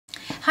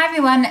Hi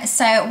everyone,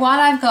 so while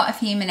I've got a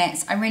few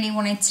minutes, I really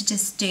wanted to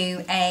just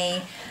do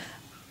a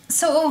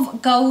sort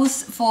of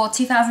goals for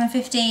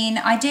 2015.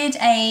 I did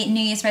a New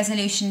Year's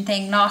resolution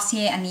thing last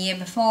year and the year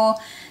before.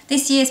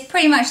 This year's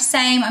pretty much the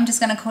same, I'm just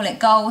going to call it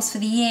goals for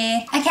the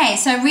year. Okay,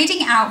 so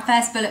reading out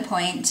first bullet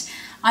point,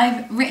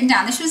 I've written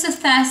down, this was the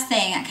first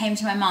thing that came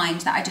to my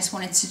mind that I just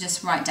wanted to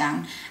just write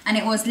down, and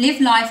it was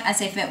live life as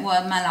if it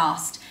were my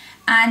last.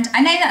 And I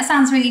know that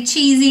sounds really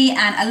cheesy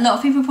and a lot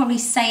of people probably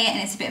say it and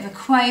it's a bit of a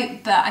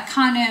quote, but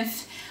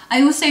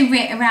I also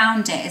writ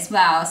around it as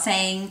well,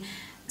 saying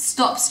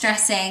stop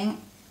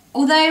stressing.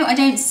 Although I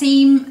don't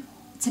seem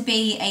to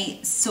be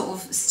a sort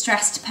of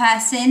stressed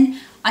person,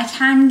 I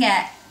can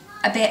get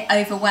a bit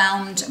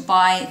overwhelmed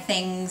by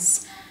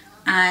things,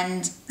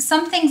 and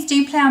some things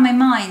do play on my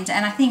mind,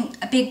 and I think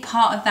a big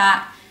part of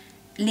that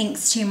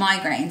links to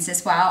migraines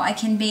as well. I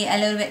can be a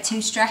little bit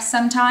too stressed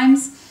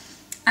sometimes.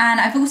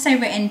 And I've also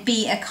written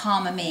be a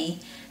calmer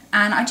me,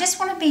 and I just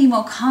want to be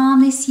more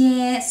calm this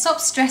year, stop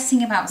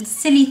stressing about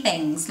silly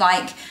things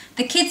like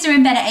the kids are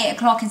in bed at 8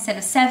 o'clock instead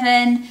of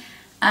 7,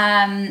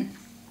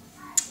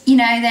 you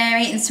know, they're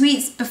eating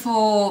sweets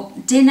before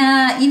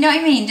dinner, you know what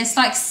I mean, just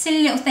like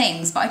silly little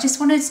things. But I just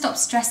want to stop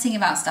stressing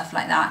about stuff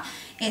like that.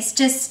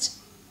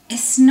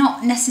 It's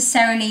not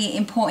necessarily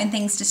important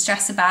things to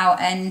stress about,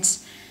 and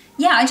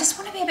yeah, I just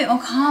want to be a bit more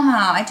calmer.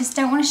 I just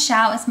don't want to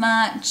shout as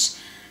much.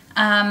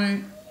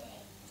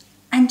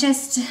 And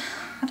just,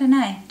 I don't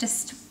know,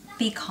 just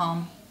be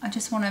calm. I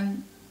just want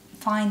to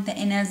find the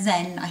inner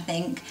zen, I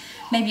think.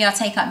 Maybe I'll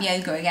take up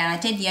yoga again. I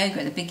did yoga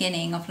at the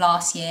beginning of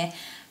last year.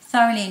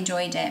 Thoroughly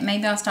enjoyed it.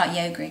 Maybe I'll start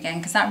yoga again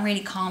because that really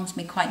calms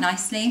me quite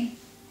nicely.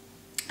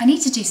 I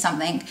need to do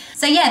something.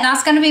 So yeah,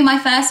 that's going to be my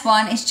first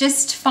one. It's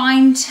just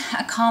find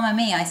a calmer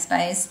me, I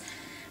suppose.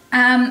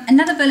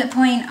 Another bullet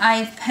point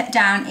I've put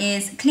down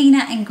is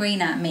cleaner and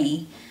greener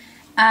me.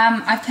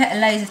 I've put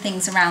loads of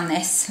things around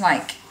this,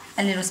 like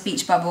a little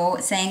speech bubble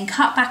saying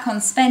cut back on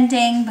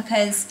spending,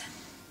 because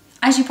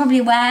as you're probably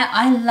aware,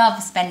 I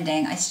love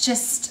spending. It's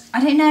just,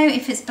 I don't know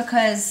if it's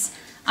because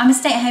I'm a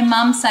stay-at-home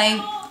mum, so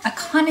I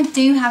kind of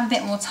do have a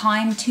bit more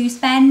time to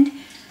spend.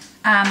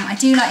 I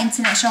do like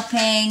internet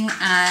shopping,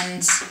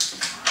 and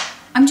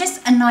I'm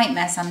just a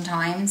nightmare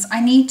sometimes.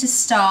 I need to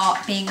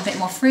start being a bit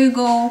more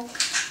frugal.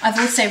 I've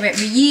also written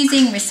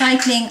reusing,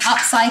 recycling,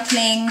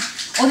 upcycling.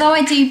 Although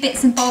I do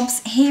bits and bobs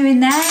here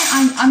and there,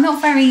 I'm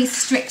not very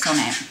strict on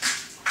it.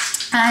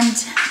 And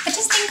I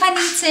just think I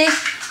need to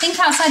think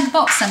outside the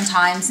box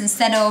sometimes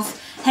instead of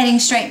heading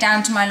straight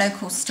down to my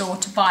local store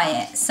to buy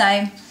it. So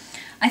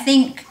I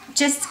think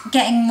just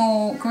getting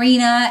more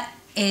greener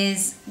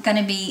is going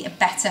to be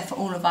better for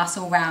all of us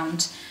all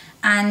round.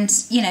 And,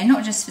 you know,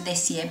 not just for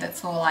this year, but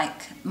for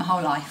like my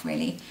whole life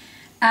really.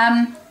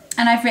 And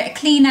I've written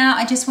cleaner.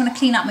 I just want to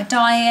clean up my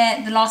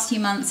diet. The last few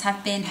months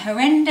have been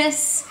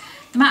horrendous.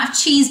 The amount of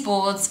cheese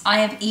boards I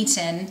have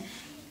eaten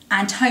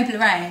and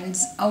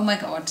Toblerones, oh my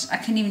god, I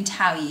couldn't even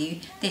tell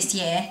you this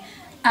year.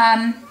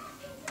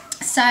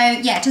 So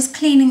yeah, just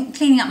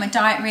cleaning up my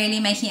diet really,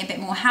 making it a bit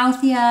more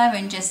healthier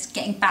and just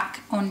getting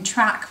back on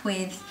track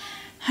with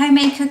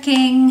homemade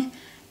cooking,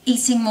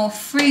 eating more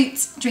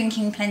fruit,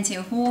 drinking plenty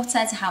of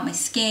water to help my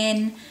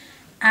skin.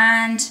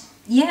 And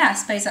yeah, I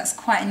suppose that's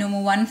quite a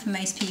normal one for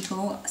most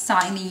people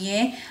starting the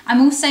year.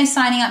 I'm also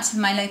signing up to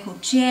my local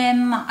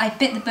gym. I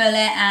bit the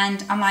bullet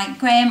and I'm like,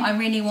 Graham, I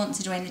really want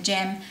to join the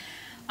gym.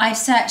 I've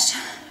searched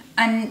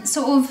and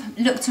sort of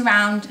looked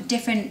around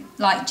different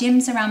like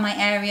gyms around my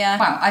area.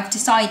 Well, I've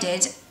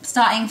decided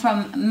starting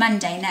from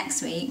Monday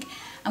next week,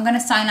 I'm going to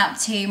sign up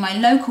to my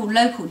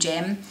local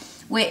gym,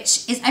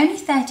 which is only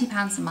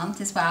 £30 a month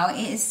as well.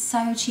 It is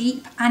so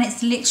cheap, and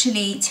it's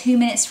literally 2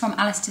 minutes from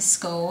Alistair's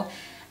school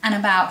and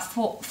about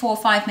 4 or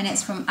 5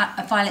 minutes from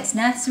Violet's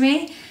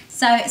nursery.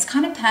 So it's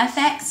kind of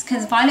perfect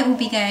because Violet will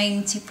be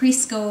going to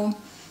preschool,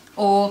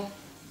 or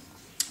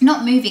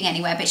not moving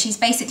anywhere, but she's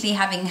basically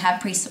having her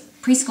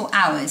preschool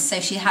hours. So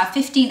she'll have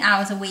 15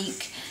 hours a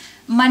week,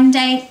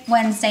 Monday,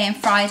 Wednesday and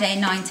Friday,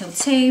 9 till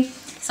 2.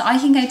 So I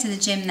can go to the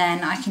gym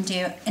then. I can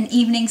do an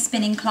evening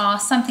spinning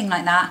class, something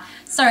like that.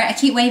 Sorry, I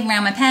keep waving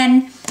around my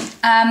pen.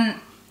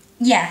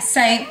 Yeah,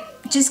 so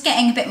just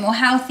getting a bit more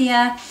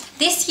healthier.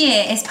 This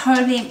year has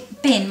probably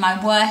been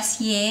my worst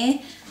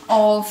year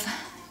of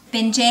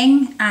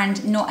binging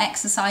and not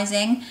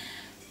exercising.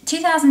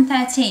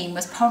 2013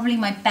 was probably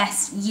my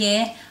best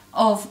year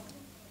of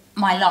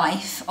my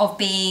life of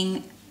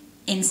being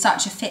in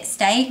such a fit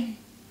state.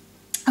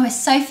 I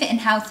was so fit and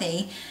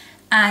healthy,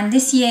 and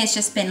this year has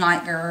just been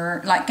like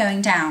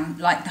going down,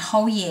 like the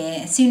whole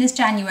year. As soon as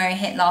January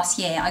hit last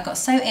year, I got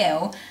so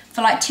ill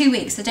for like 2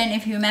 weeks. I don't know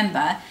if you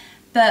remember,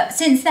 but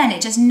since then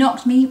it just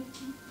knocked me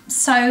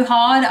so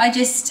hard. I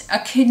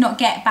could not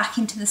get back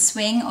into the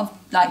swing of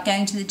like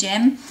going to the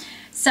gym.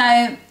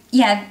 So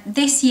yeah,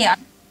 this year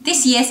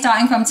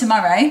starting from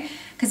tomorrow,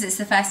 because it's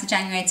the 1st of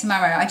January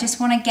tomorrow, I just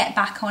want to get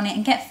back on it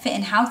and get fit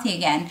and healthy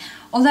again.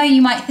 Although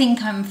you might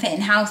think I'm fit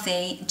and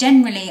healthy,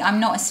 generally I'm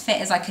not as fit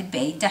as I could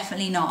be,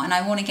 definitely not, and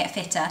I want to get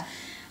fitter.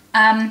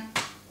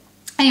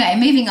 Anyway,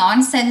 moving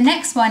on. So the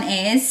next one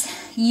is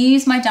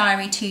use my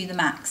diary to the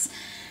max.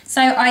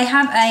 So I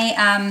have a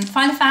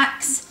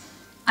Filofax.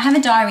 I have a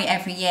diary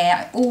every year.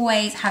 I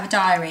always have a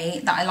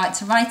diary that I like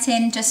to write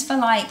in just for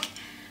like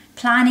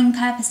planning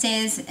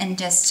purposes, and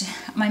just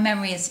my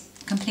memory is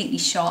completely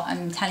shot,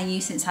 I'm telling you,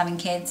 since having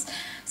kids.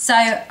 So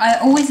I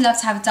always love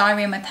to have a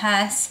diary in my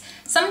purse.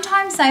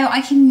 Sometimes though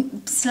I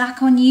can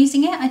slack on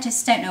using it, I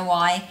just don't know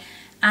why,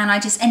 and I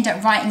just end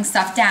up writing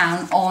stuff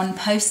down on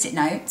post-it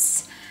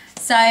notes.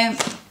 So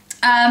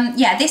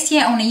yeah, this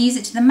year I want to use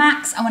it to the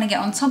max. I want to get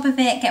on top of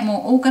it, get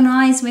more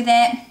organised with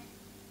it,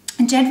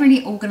 and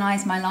generally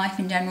organise my life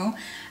in general,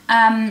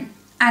 and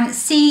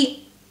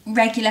see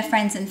regular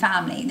friends and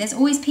family. There's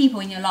always people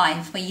in your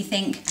life where you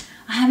think,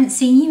 I haven't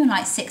seen you in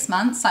like 6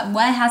 months, like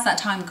where has that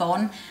time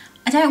gone?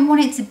 I don't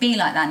want it to be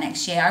like that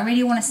next year. I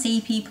really want to see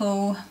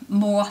people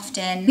more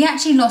often. We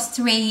actually lost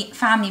 3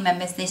 family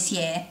members this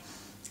year,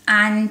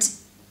 and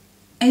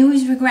I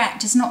always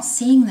regret just not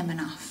seeing them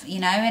enough, you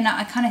know, and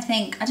I kind of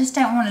think I just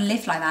don't want to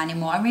live like that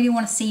anymore. I really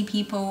want to see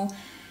people,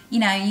 you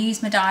know,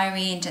 use my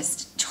diary and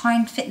just try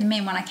and fit them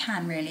in when I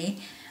can, really.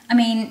 I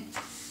mean,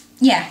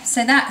 yeah,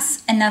 so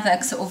that's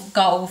another sort of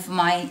goal for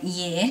my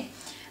year.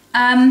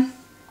 And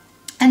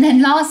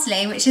then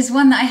lastly, which is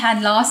one that I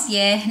had last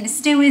year and it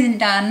still isn't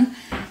done,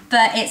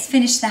 but it's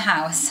finish the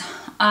house.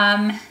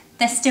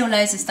 There's still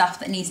loads of stuff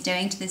that needs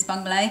doing to this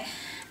bungalow,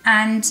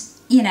 and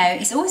you know,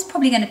 it's always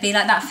probably going to be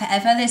like that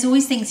forever. There's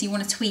always things you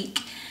want to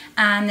tweak,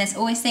 and there's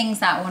always things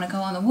that want to go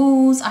on the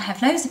walls. I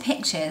have loads of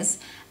pictures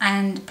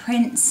and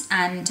prints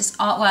and just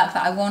artwork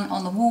that I want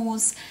on the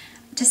walls.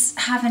 Just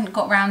haven't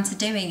got round to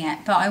doing it,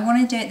 but I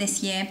want to do it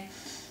this year.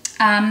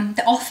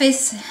 The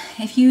office,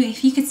 if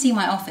you could see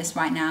my office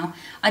right now,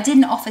 I did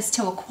an office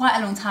tour quite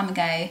a long time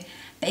ago,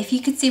 but if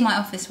you could see my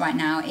office right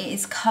now, it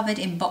is covered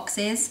in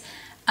boxes,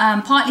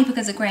 partly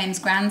because of Graham's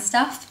grand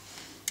stuff,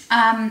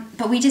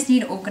 but we just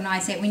need to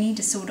organise it. We need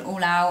to sort it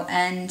all out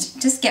and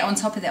just get on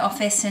top of the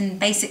office, and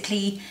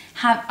basically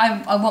have,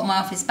 I want my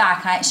office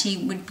back. I actually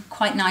would be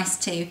quite nice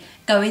to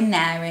go in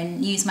there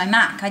and use my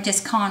Mac. I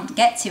just can't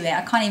get to it.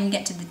 I can't even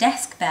get to the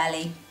desk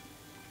barely.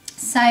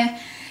 So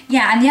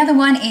yeah, and the other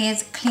one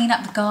is clean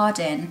up the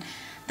garden.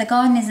 The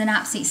garden is an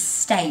absolute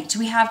state.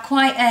 We have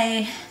quite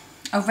a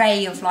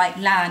array of like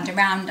land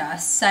around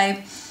us, so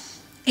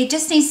it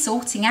just needs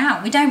sorting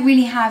out. We don't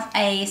really have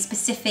a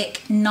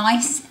specific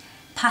nice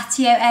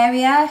patio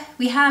area.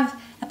 We have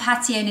a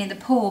patio near the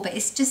pool, but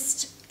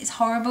it's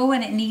horrible,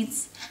 and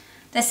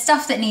there's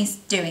stuff that needs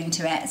doing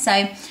to it.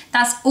 So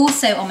that's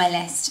also on my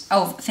list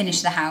of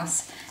finish the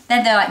house.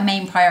 They're the like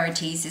main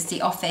priorities, is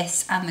the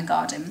office and the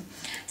garden.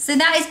 So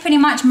that is pretty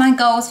much my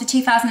goals for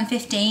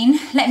 2015.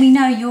 Let me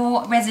know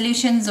your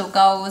resolutions or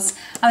goals.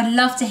 I would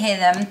love to hear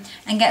them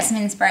and get some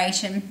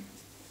inspiration.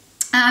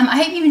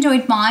 I hope you've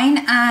enjoyed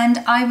mine, and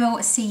I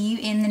will see you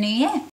in the new year.